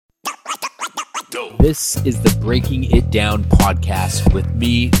This is the Breaking It Down podcast with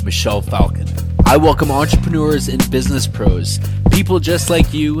me, Michelle Falcon. I welcome entrepreneurs and business pros, people just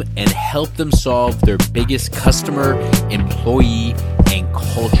like you, and help them solve their biggest customer, employee, and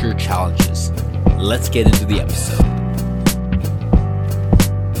culture challenges. Let's get into the episode.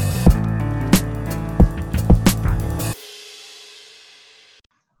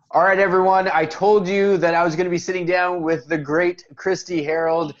 All right, everyone. I told you that I was going to be sitting down with the great Christy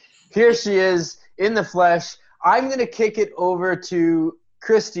Harold. Here she is in the flesh. I'm going to kick it over to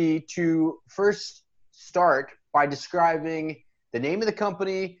Christy to first start by describing the name of the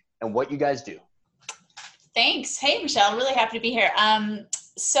company and what you guys do. Thanks. Hey, Michelle. I'm really happy to be here.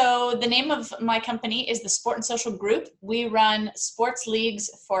 So the name of my company is the Sport and Social Group. We run sports leagues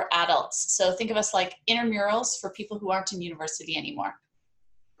for adults. So think of us like intramurals for people who aren't in university anymore.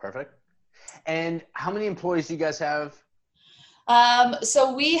 Perfect. And how many employees do you guys have?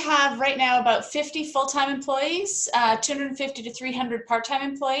 So we have right now about 50 full-time employees, 250 to 300 part-time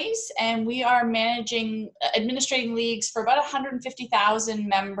employees, and we are administrating leagues for about 150,000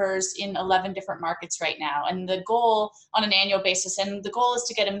 members in 11 different markets right now. And the goal on an annual basis, and the goal is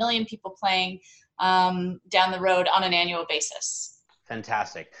to get 1 million people playing down the road on an annual basis.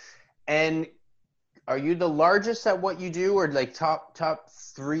 Fantastic. And are you the largest at what you do, or like top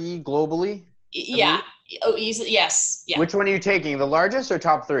three globally? Yeah. Oh, easily. Yes. Yeah. Which one are you taking, the largest or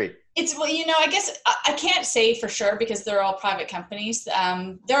top three? I guess I can't say for sure because they're all private companies.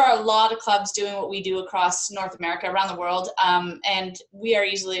 There are a lot of clubs doing what we do across North America, around the world. And we are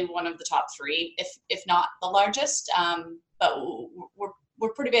easily one of the top three, if not the largest. But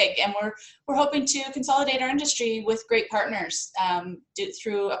we're pretty big, and we're hoping to consolidate our industry with great partners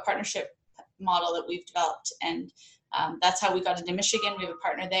through a partnership model that we've developed. And that's how we got into Michigan. We have a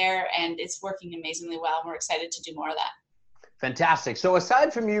partner there, and it's working amazingly well. We're excited to do more of that. Fantastic. So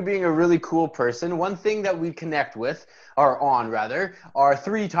aside from you being a really cool person, one thing that we connect with, are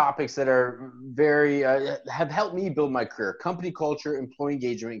three topics that are very, have helped me build my career: company culture, employee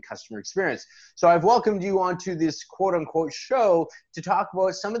engagement, and customer experience. So I've welcomed you onto this quote unquote show to talk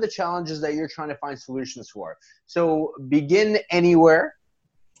about some of the challenges that you're trying to find solutions for. So begin anywhere.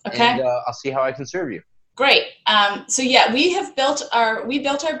 Okay. And I'll see how I can serve you. Great. We built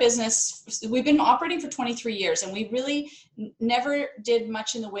our business. We've been operating for 23 years, and we really never did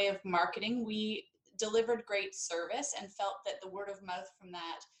much in the way of marketing. We delivered great service and felt that the word of mouth from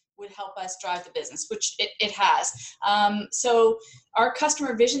that would help us drive the business, which it has. So our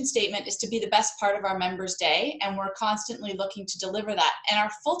customer vision statement is to be the best part of our members' day, and we're constantly looking to deliver that. And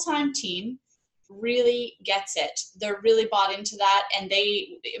our full-time team really gets it. They're really bought into that, and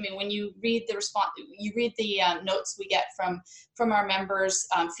when you read the response, you read the notes we get from our members,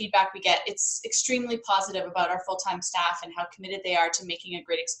 feedback we get, it's extremely positive about our full-time staff and how committed they are to making a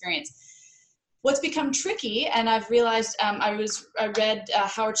great experience. What's become tricky, and I've realized, I read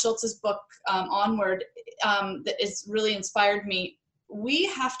Howard Schultz's book, Onward, that has really inspired me. We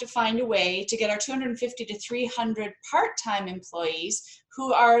have to find a way to get our 250 to 300 part-time employees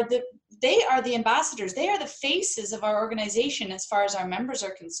who are the ambassadors. They are the faces of our organization as far as our members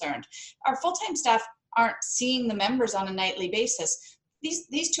are concerned. Our full-time staff aren't seeing the members on a nightly basis.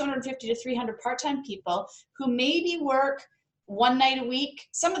 These 250 to 300 part-time people who maybe work one night a week,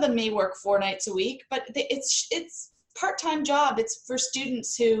 some of them may work 4 nights a week, but it's part-time job. It's for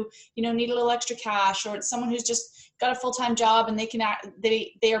students who, need a little extra cash, or it's someone who's just got a full-time job and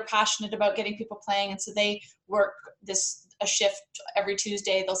they are passionate about getting people playing. And so they work a shift every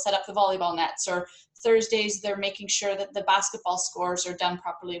Tuesday. They'll set up the volleyball nets, or Thursdays they're making sure that the basketball scores are done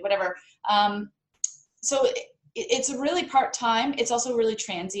properly, whatever. So it's really part-time. It's also really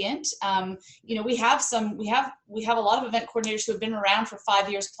transient. We have a lot of event coordinators who have been around for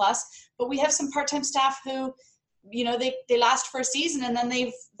 5 years plus, but we have some part-time staff who, they last for a season and then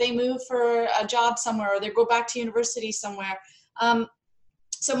they move for a job somewhere, or they go back to university somewhere.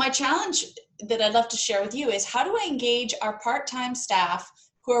 So my challenge that I'd love to share with you is, how do I engage our part-time staff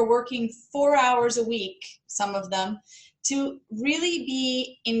who are working 4 hours a week, some of them, to really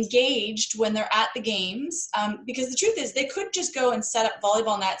be engaged when they're at the games? Because the truth is, they could just go and set up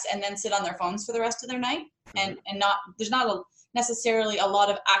volleyball nets and then sit on their phones for the rest of their night, and there's not necessarily a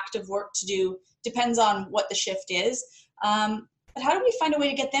lot of active work to do. Depends on what the shift is. But how do we find a way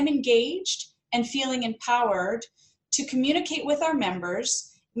to get them engaged and feeling empowered to communicate with our members,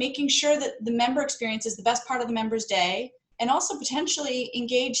 making sure that the member experience is the best part of the member's day, and also potentially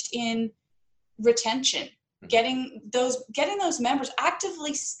engaged in retention, getting those members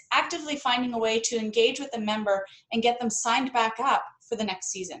actively finding a way to engage with the member and get them signed back up for the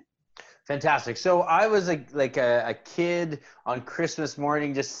next season. Fantastic. So I was a kid on Christmas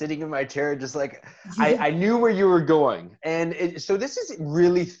morning, just sitting in my chair, just like I knew where you were going. And so this is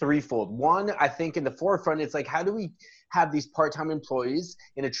really threefold. One, I think in the forefront, it's like, how do we have these part-time employees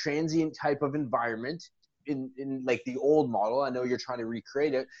in a transient type of environment in like the old model? I know you're trying to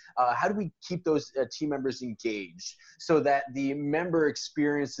recreate it. How do we keep those team members engaged so that the member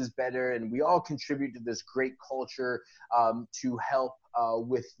experience is better and we all contribute to this great culture to help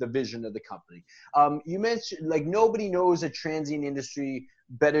with the vision of the company? You mentioned like nobody knows a transient industry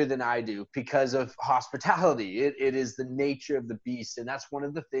better than I do because of hospitality. It is the nature of the beast. And that's one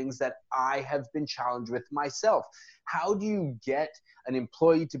of the things that I have been challenged with myself. How do you get an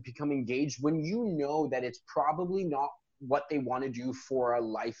employee to become engaged when you know that it's probably not what they want to do for a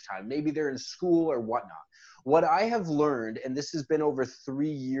lifetime? Maybe they're in school or whatnot. What I have learned, and this has been over 3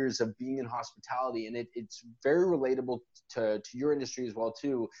 years of being in hospitality, and it's very relatable to your industry as well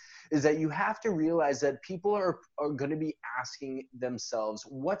too, is that you have to realize that people are going to be asking themselves,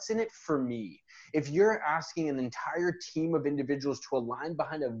 what's in it for me? If you're asking an entire team of individuals to align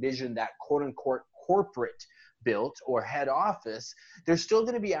behind a vision that quote unquote corporate built or head office, they're still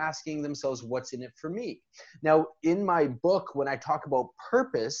going to be asking themselves, what's in it for me? Now, in my book, when I talk about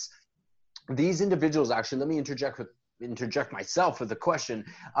purpose, these individuals, actually, let me interject myself with a question.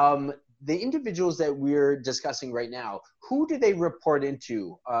 The individuals that we're discussing right now, who do they report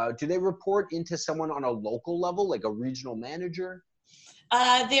into? Do they report into someone on a local level, like a regional manager?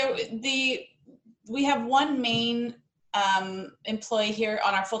 We have one main employee here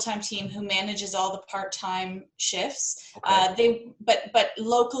on our full-time team who manages all the part-time shifts. Okay. But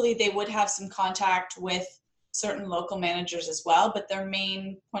locally they would have some contact with certain local managers as well, but their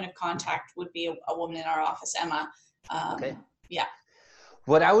main point of contact would be a woman in our office, Emma. Okay. Yeah.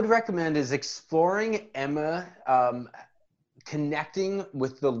 What I would recommend is exploring Emma, connecting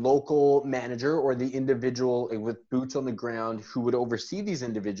with the local manager or the individual with boots on the ground who would oversee these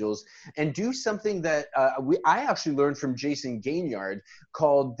individuals, and do something that I actually learned from Jason Gaignard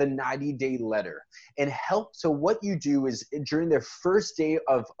called the 90-day letter. And help. So what you do is during their first day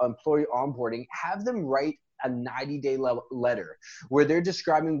of employee onboarding, have them write a 90-day letter where they're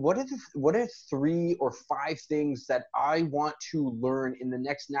describing what are 3 or 5 things that I want to learn in the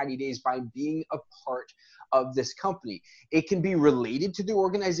next 90 days by being a part of this company. It can be related to the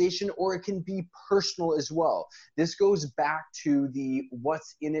organization or it can be personal as well. This goes back to the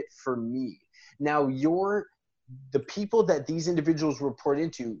what's in it for me. Now, the people that these individuals report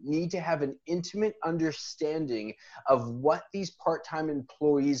into need to have an intimate understanding of what these part-time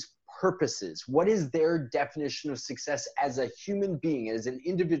employees' purposes. What is their definition of success as a human being, as an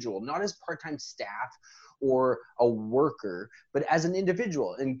individual, not as part-time staff or a worker, but as an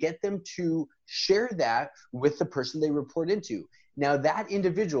individual, and get them to share that with the person they report into. Now, that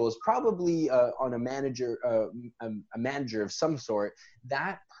individual is probably on a manager of some sort.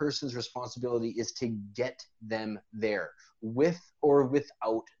 That person's responsibility is to get them there, with or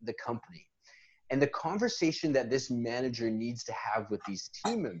without the company. And the conversation that this manager needs to have with these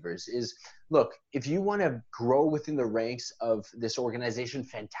team members is, look, if you want to grow within the ranks of this organization,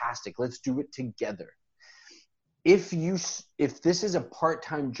 fantastic. Let's do it together. If this is a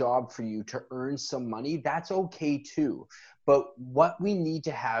part-time job for you to earn some money, that's okay too. But what we need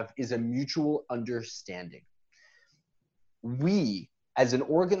to have is a mutual understanding. We, as an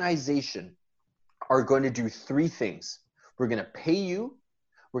organization, are going to do 3 things. We're going to pay you.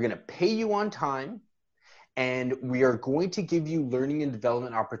 We're going to pay you on time, and we are going to give you learning and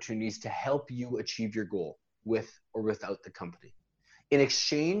development opportunities to help you achieve your goal with or without the company. In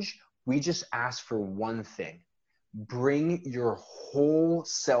exchange, we just ask for one thing. Bring your whole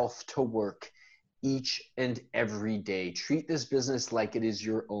self to work each and every day. Treat this business like it is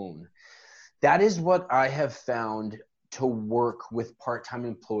your own. That is what I have found to work with part-time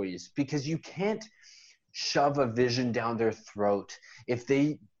employees, because you can't shove a vision down their throat if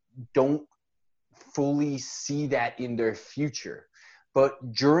they don't fully see that in their future.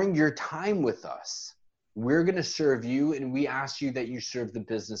 But during your time with us, we're going to serve you, and we ask you that you serve the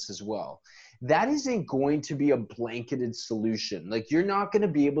business as well. That isn't going to be a blanketed solution. Like, you're not going to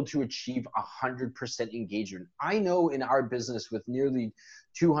be able to achieve 100% engagement. I know in our business with nearly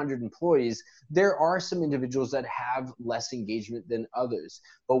 200 employees, there are some individuals that have less engagement than others.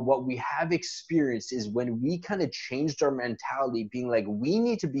 But what we have experienced is when we kind of changed our mentality, being like, we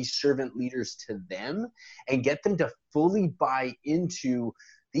need to be servant leaders to them and get them to fully buy into,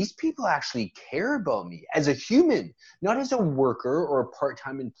 these people actually care about me as a human, not as a worker or a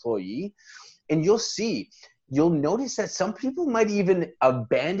part-time employee. And you'll notice that some people might even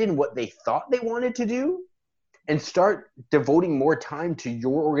abandon what they thought they wanted to do and start devoting more time to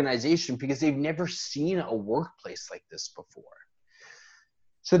your organization because they've never seen a workplace like this before.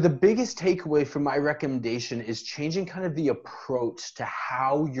 So the biggest takeaway from my recommendation is changing kind of the approach to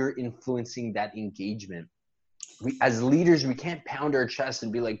how you're influencing that engagement. We, as leaders, we can't pound our chest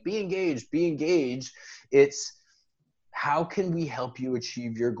and be like, be engaged, be engaged. It's how can we help you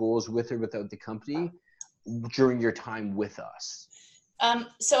achieve your goals with or without the company during your time with us?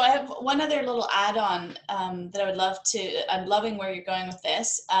 So I have one other little add-on that I would love to, I'm loving where you're going with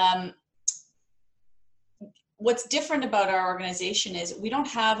this. What's different about our organization is we don't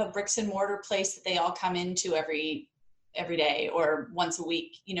have a bricks and mortar place that they all come into every day or once a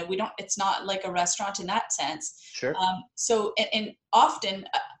week. You know, we don't, it's not like a restaurant in that sense. Sure. So, and often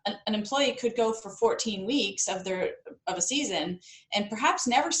an employee could go for 14 weeks of a season and perhaps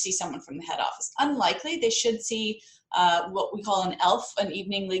never see someone from the head office. Unlikely. They should see what we call an ELF, an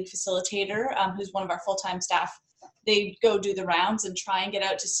evening league facilitator, who's one of our full-time staff. They go do the rounds and try and get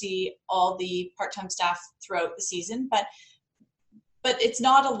out to see all the part-time staff throughout the season, but it's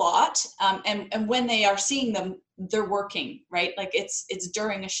not a lot. And when they are seeing them, they're working, right? Like it's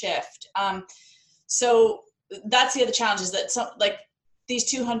during a shift. So that's the other challenge, is that like these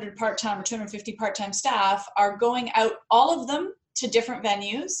 200 part-time or 250 part-time staff are going out, all of them, to different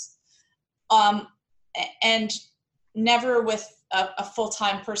venues, and never with a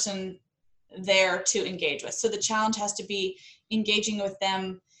full-time person there to engage with. So the challenge has to be engaging with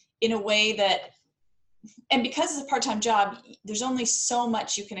them in a way that, and because it's a part-time job, there's only so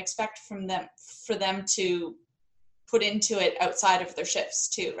much you can expect from them for them to put into it outside of their shifts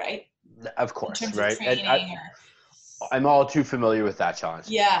too, right? Of course, in terms right? of training I'm all too familiar with that challenge.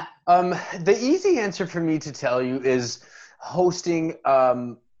 Yeah. The easy answer for me to tell you is hosting,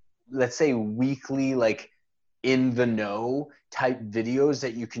 let's say, weekly, like in the know type videos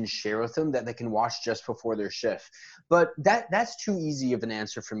that you can share with them that they can watch just before their shift. But that's too easy of an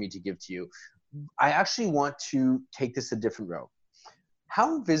answer for me to give to you. I actually want to take this a different route.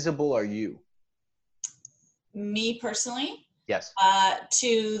 How visible are you? Me personally? Yes.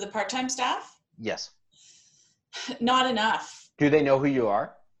 To the part-time staff? Yes. Not enough. Do they know who you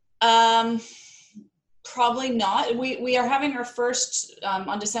are? Probably not. We are having our first,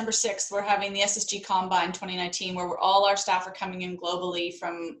 on December 6th, we're having the SSG Combine 2019, where all our staff are coming in globally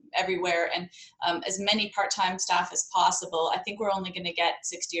from everywhere, and as many part-time staff as possible. I think we're only going to get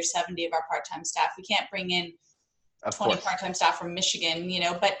 60 or 70 of our part-time staff. We can't bring in 20 part-time staff from Michigan, you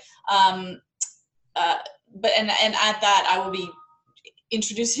know, but at that, I will be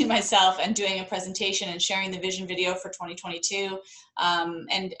introducing myself and doing a presentation and sharing the vision video for 2022,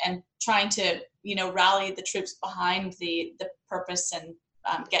 and trying to, you know, rally the troops behind the purpose and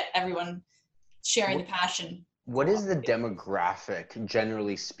get everyone sharing the passion. What is the demographic,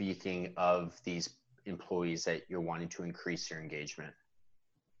 generally speaking, of these employees that you're wanting to increase your engagement?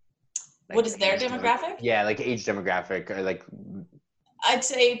 Like, what is their demographic? Yeah, like age demographic, or like. I'd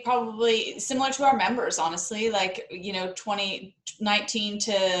say probably similar to our members, honestly, like, you know, 19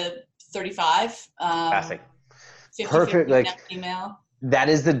 to 35. Fantastic. 50, Perfect. 50 like female. That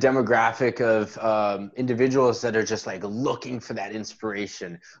is the demographic of individuals that are just like looking for that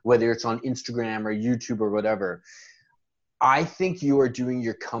inspiration, whether it's on Instagram or YouTube or whatever. I think you are doing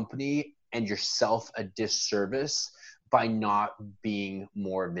your company and yourself a disservice by not being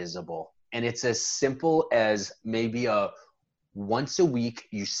more visible. And it's as simple as maybe once a week,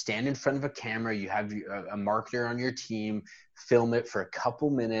 you stand in front of a camera, you have a marketer on your team, film it for a couple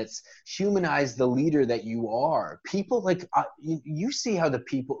minutes, humanize the leader that you are. People like, you see how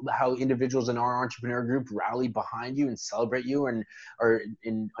how individuals in our entrepreneur group rally behind you and celebrate you and are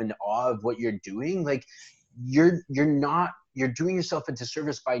in awe of what you're doing. Like you're doing yourself a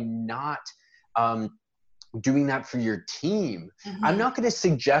disservice by not, doing that for your team. Mm-hmm. I'm not going to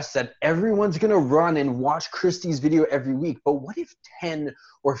suggest that everyone's going to run and watch Christy's video every week, but what if 10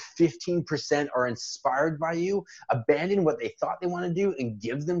 or 15% are inspired by you, abandon what they thought they want to do, and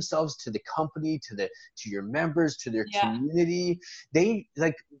give themselves to the company, to your members, to their community? They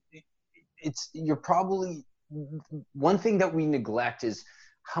like, you're probably, one thing that we neglect is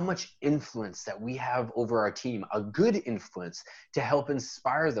how much influence that we have over our team, a good influence to help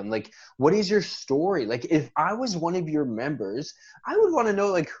inspire them. Like, what is your story? Like, if I was one of your members, I would want to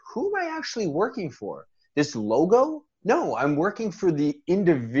know, like, who am I actually working for? This logo? No, I'm working for the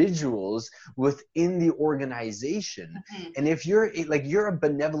individuals within the organization. Mm-hmm. And if you're a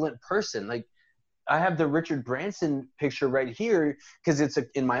benevolent person, like, I have the Richard Branson picture right here because it's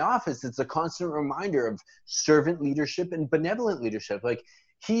in my office. It's a constant reminder of servant leadership and benevolent leadership. Like,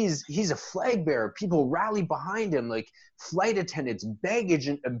 he's a flag bearer. People rally behind him, like flight attendants,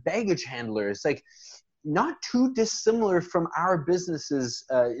 baggage handlers. Like, not too dissimilar from our businesses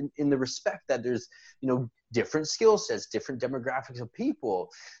in the respect that there's, different skill sets, different demographics of people.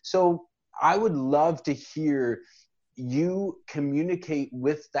 So I would love to hear you communicate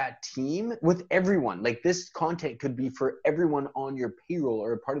with that team, with everyone. Like, this content could be for everyone on your payroll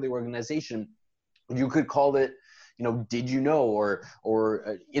or a part of the organization. You could call it, did you know,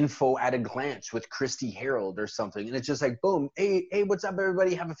 or info at a glance with Christy Harold or something. And it's just like, boom, hey, what's up,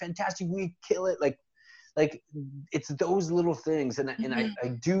 everybody? Have a fantastic week. Kill it. Like it's those little things. And I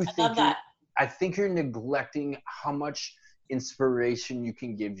do think I think you're neglecting how much inspiration you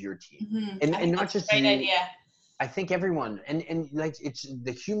can give your team. And not just great you. Idea. I think everyone, and like, it's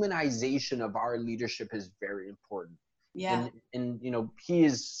the humanization of our leadership is very important. Yeah. And he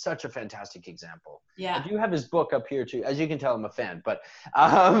is such a fantastic example. Yeah. I do have his book up here too. As you can tell, I'm a fan, but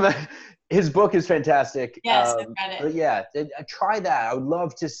his book is fantastic. Yes, I've read it. But yeah, try that. I would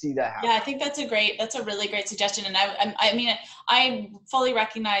love to see that happen. Yeah, I think that's a really great suggestion. And I mean, I fully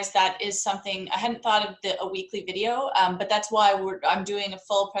recognize that is something I hadn't thought of, a weekly video, but that's why I'm doing a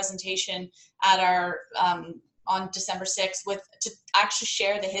full presentation at our, on December 6th to actually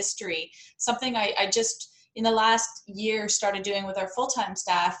share the history. Something I just, in the last year, started doing with our full-time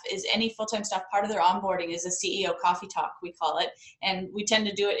staff is any full-time staff, part of their onboarding is a CEO coffee talk, we call it. And we tend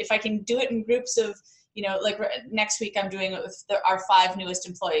to do it, if I can do it in groups of, like next week I'm doing it with our 5 newest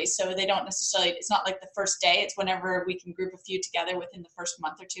employees. So they don't necessarily, it's not like the first day, it's whenever we can group a few together within the first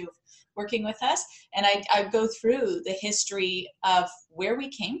month or two of working with us. And I go through the history of where we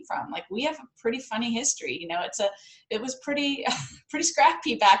came from. Like, we have a pretty funny history. It was pretty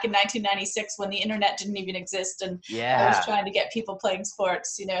scrappy back in 1996 when the internet didn't even exist, and I was trying to get people playing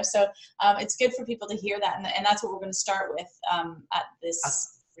sports. So it's good for people to hear that, and that's what we're going to start with at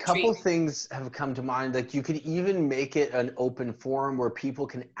this. Couple things have come to mind. Like, you could even make it an open forum where people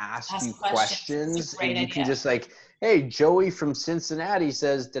can ask you questions, and you can just like, hey, Joey from Cincinnati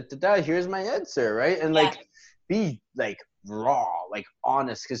says here's my answer, right? And like, be like raw, like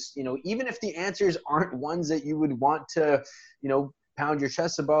honest, because even if the answers aren't ones that you would want to pound your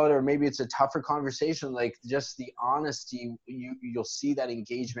chest about, or maybe it's a tougher conversation, like, just the honesty, you'll see that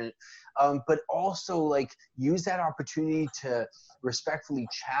engagement. But also, like, use that opportunity to respectfully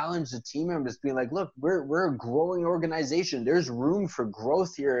challenge the team members, being like, look, we're a growing organization. There's room for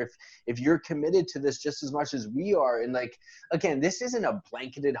growth here if you're committed to this just as much as we are. And like, again, this isn't a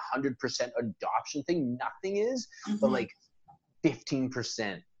blanketed 100% adoption thing. Nothing is, but like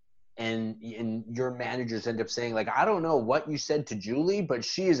 15%. And your managers end up saying, like, I don't know what you said to Julie, but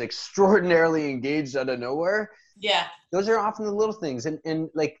she is extraordinarily engaged out of nowhere. Yeah. Those are often the little things. And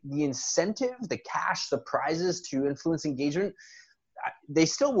like, the incentive, the cash, the prizes to influence engagement, they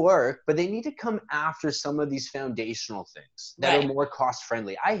still work, but they need to come after some of these foundational things that are more cost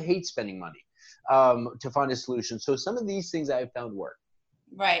friendly. I hate spending money to find a solution. So some of these things I've found work.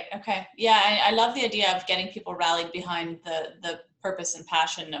 Right. Okay. Yeah. I love the idea of getting people rallied behind the purpose and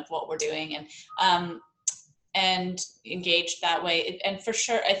passion of what we're doing, and engaged that way. And for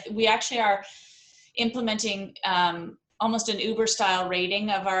sure, we actually are implementing almost an Uber style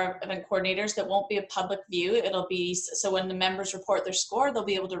rating of our event coordinators that won't be a public view. It'll be, so when the members report their score, they'll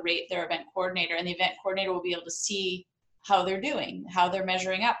be able to rate their event coordinator, and the event coordinator will be able to see how they're doing, how they're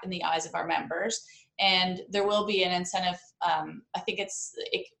measuring up in the eyes of our members. And there will be an incentive. I think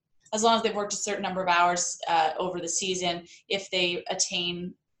as long as they've worked a certain number of hours over the season, if they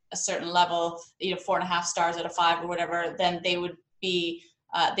attain a certain level, 4.5 stars out of 5 or whatever, then they would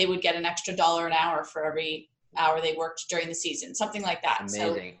get an extra $1 an hour for every hour they worked during the season, something like that.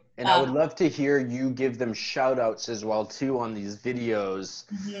 Amazing. So, and I would love to hear you give them shout outs as well too on these videos.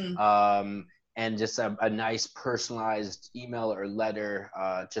 And just a nice personalized email or letter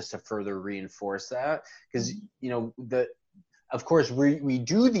just to further reinforce that. Because, of course, we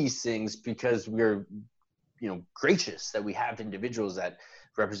do these things because we're, gracious that we have individuals that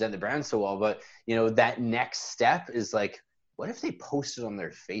represent the brand so well. But, that next step is like, what if they post it on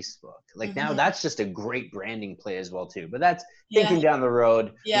their Facebook? Like, now that's just a great branding play as well too. But that's thinking down the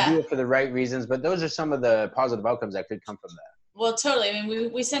road. Yeah. We do it for the right reasons. But those are some of the positive outcomes that could come from that. Well, totally. I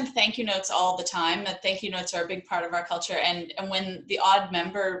mean, we send thank you notes all the time. That thank you notes are a big part of our culture. And when the odd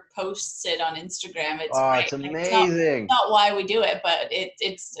member posts it on Instagram, it's great. It's amazing. It's not why we do it, but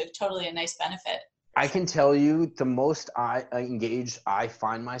it's totally a nice benefit. I can tell you the most engaged I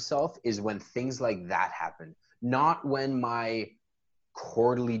find myself is when things like that happen. Not when my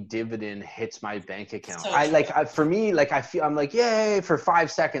quarterly dividend hits my bank account. So for me, like, I feel I'm like, yay, for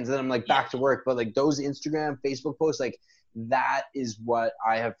 5 seconds, and then I'm like back to work. But like those Instagram, Facebook posts, like, that is what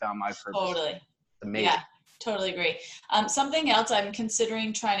I have found my purpose. Amazing. Yeah, totally agree. Something else I'm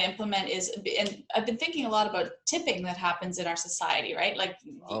considering trying to implement is, and I've been thinking a lot about tipping that happens in our society, right? Like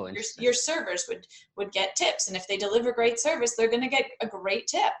your servers would get tips, and if they deliver great service, they're going to get a great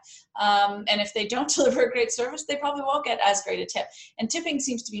tip. And if they don't deliver a great service, they probably won't get as great a tip. And tipping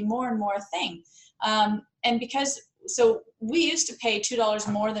seems to be more and more a thing. So we used to pay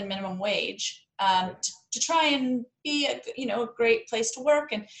 $2 more than minimum wage to try and be a great place to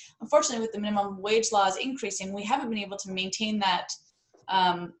work. And unfortunately, with the minimum wage laws increasing, we haven't been able to maintain that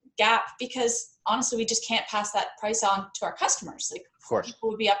gap, because honestly, we just can't pass that price on to our customers. Like, of course, people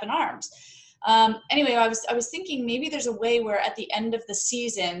would be up in arms. Anyway, I was thinking maybe there's a way where at the end of the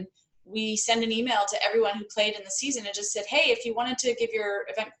season, we send an email to everyone who played in the season and just said, hey, if you wanted to give your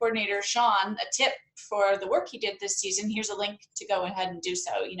event coordinator, Sean, a tip for the work he did this season, here's a link to go ahead and do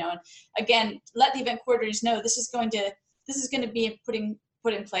so, and again, let the event coordinators know this is going to be put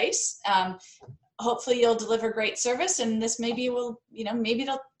in place. Hopefully you'll deliver great service, and this maybe it'll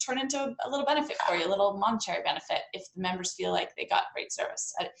turn into a little benefit for you, a little monetary benefit if the members feel like they got great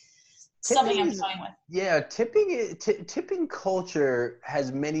service. Something I'm toying with. Yeah, tipping culture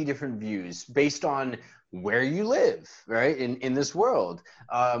has many different views based on where you live, right? In this world.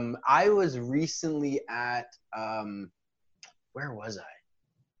 I was recently at where was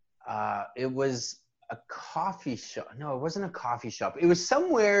I? It was a coffee shop. No, it wasn't a coffee shop. It was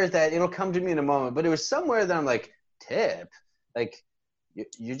somewhere that it'll come to me in a moment, but it was somewhere that I'm like, tip? Like,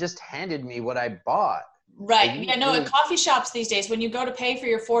 you just handed me what I bought. Right. Yeah, no, at coffee shops these days, when you go to pay for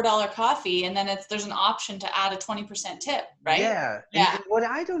your $4 coffee, and then there's an option to add a 20% tip, right? Yeah. Yeah. And what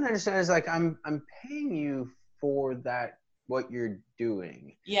I don't understand is, like, I'm paying you for that, what you're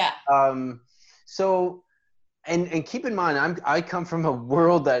doing. Yeah. So, and keep in mind, I come from a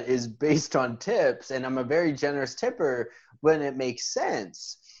world that is based on tips, and I'm a very generous tipper when it makes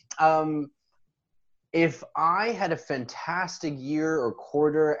sense. If I had a fantastic year or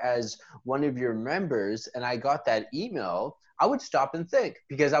quarter as one of your members and I got that email, I would stop and think,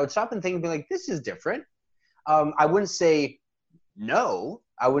 because I would stop and think and be like, this is different. I wouldn't say no.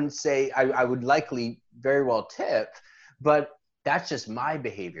 I wouldn't say I would likely very well tip, but that's just my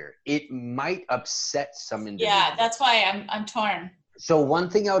behavior. It might upset some individuals. Yeah, that's why I'm torn. So one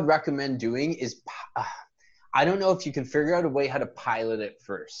thing I would recommend doing is, I don't know if you can figure out a way how to pilot it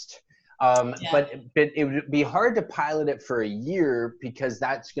first. But it would be hard to pilot it for a year, because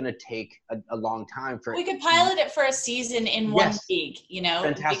that's going to take a long time. We could pilot it for a season in one league,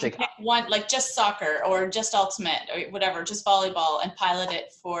 Fantastic. We could pick one, like just soccer or just ultimate or whatever, just volleyball, and pilot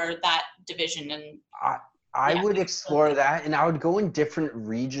it for that division. And I would explore that, and I would go in different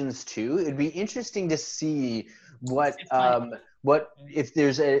regions too. It'd be interesting to see what if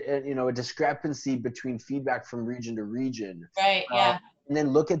there's a discrepancy between feedback from region to region. Right. Yeah. And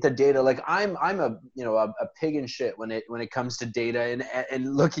then look at the data. Like I'm a pig in shit when it comes to data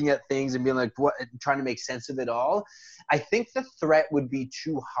and looking at things and being like, what, trying to make sense of it all. I think the threat would be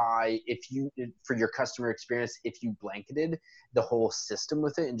too high for your customer experience if you blanketed the whole system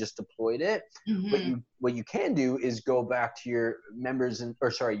with it and just deployed it. Mm-hmm. What you can do is go back to your members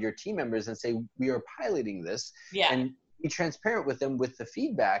your team members and say, we are piloting this. Yeah. And be transparent with them with the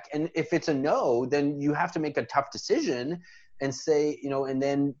feedback. And if it's a no, then you have to make a tough decision and say, and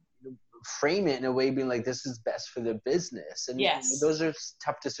then frame it in a way being like, this is best for the business. And those are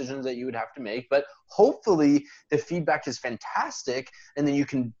tough decisions that you would have to make, but hopefully the feedback is fantastic, and then you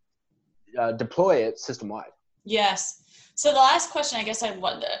can deploy it system-wide. Yes. So the last question, I guess I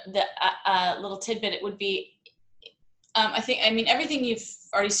want the little tidbit, it would be, everything you've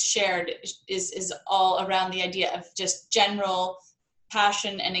already shared is all around the idea of just general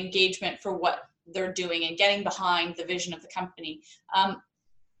passion and engagement for what they're doing and getting behind the vision of the company.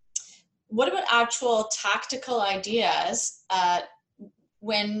 What about actual tactical ideas right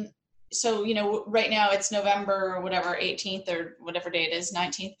now it's November or whatever, 18th or whatever day it is,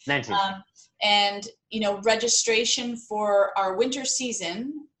 19th. And registration for our winter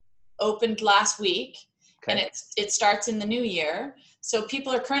season opened last week. Okay. And it starts in the new year. So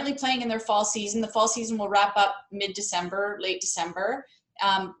people are currently playing in their fall season. The fall season will wrap up mid-December, late December.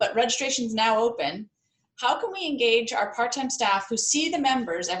 But registration is now open. How can we engage our part-time staff who see the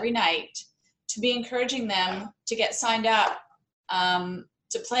members every night to be encouraging them to get signed up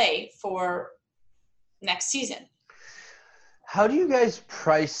to play for next season? How do you guys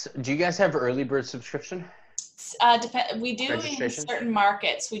price? Do you guys have early bird subscription? We do in certain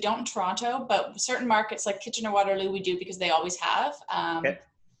markets. We don't in Toronto, but certain markets like Kitchener-Waterloo we do because they always have.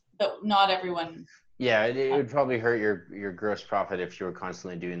 But not everyone. Yeah, it would probably hurt your gross profit if you were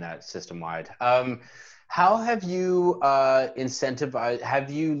constantly doing that system-wide. How have you incentivized?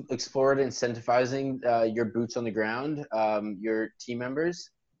 Have you explored incentivizing your boots on the ground, your team members?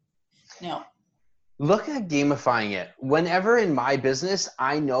 No. Look at gamifying it. Whenever in my business,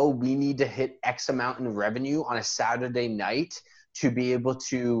 I know we need to hit X amount in revenue on a Saturday night to be able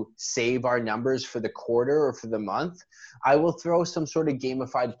to save our numbers for the quarter or for the month, I will throw some sort of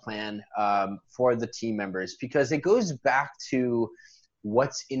gamified plan for the team members, because it goes back to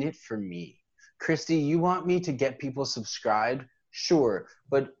what's in it for me. Christy, you want me to get people subscribed? Sure,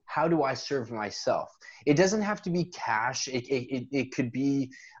 but how do I serve myself? It doesn't have to be cash. It could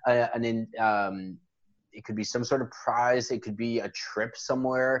be it could be some sort of prize. It could be a trip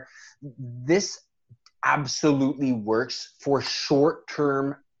somewhere. This absolutely works for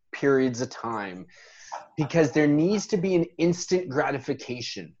short-term periods of time, because there needs to be an instant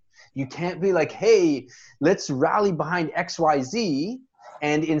gratification. You can't be like, hey, let's rally behind XYZ,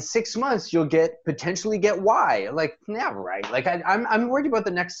 and in 6 months you'll potentially get Y. Like, yeah, right. Like I'm worried about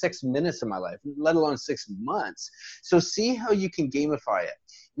the next 6 minutes of my life, let alone 6 months. So see how you can gamify it.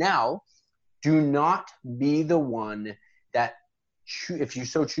 Now, do not be the one that, if you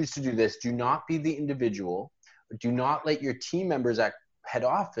so choose to do this, do not be the individual. Do not let your team members at head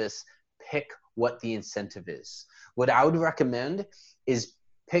office pick what the incentive is. What I would recommend is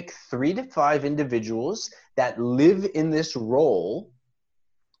pick 3 to 5 individuals that live in this role,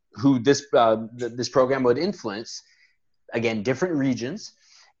 who this program would influence, again, different regions,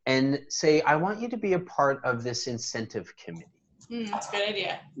 and say, I want you to be a part of this incentive committee. That's a good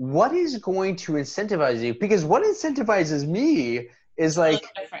idea. What is going to incentivize you? Because what incentivizes me is like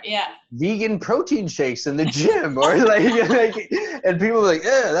vegan protein shakes in the gym, or like and people are like,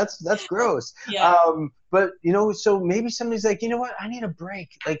 yeah, that's gross. Yeah. But so maybe somebody's like, you know what, I need a break.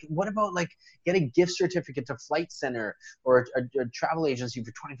 Like, what about like get a gift certificate to Flight Center or a travel agency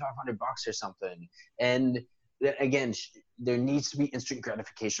for $2,500 or something? And again, there needs to be instant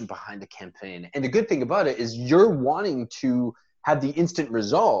gratification behind the campaign. And the good thing about it is you're wanting to have the instant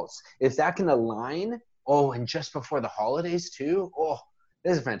results. If that can align, and just before the holidays too,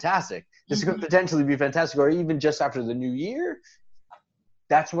 this is fantastic. This could potentially be fantastic, or even just after the new year.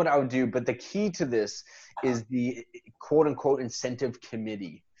 That's what I would do. But the key to this is the quote unquote incentive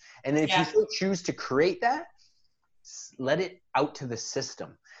committee. And if you so choose to create that, let it out to the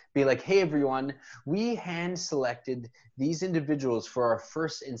system. Be like, hey, everyone, we hand selected these individuals for our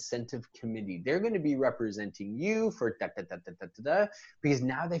first incentive committee. They're going to be representing you for because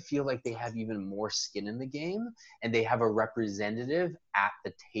now they feel like they have even more skin in the game, and they have a representative at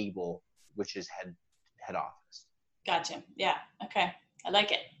the table, which is head office. Gotcha. Yeah. Okay. I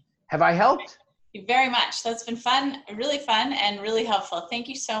like it. Have I helped? Very much. That's been fun, really fun, and really helpful. Thank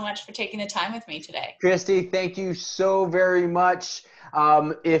you so much for taking the time with me today. Christy, thank you so very much.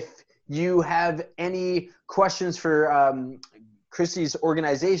 If you have any questions for Christy's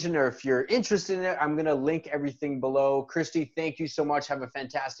organization, or if you're interested in it, I'm going to link everything below. Christy, thank you so much. Have a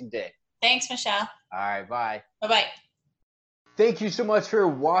fantastic day. Thanks, Michelle. All right, bye. Bye-bye. Thank you so much for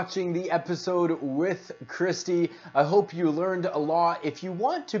watching the episode with Christy. I hope you learned a lot. If you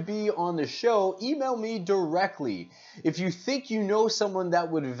want to be on the show, email me directly. If you think you know someone that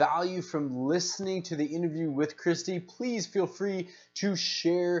would value from listening to the interview with Christy, please feel free to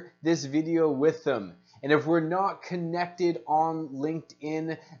share this video with them. And if we're not connected on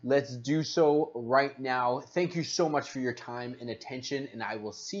LinkedIn, let's do so right now. Thank you so much for your time and attention, and I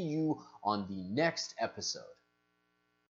will see you on the next episode.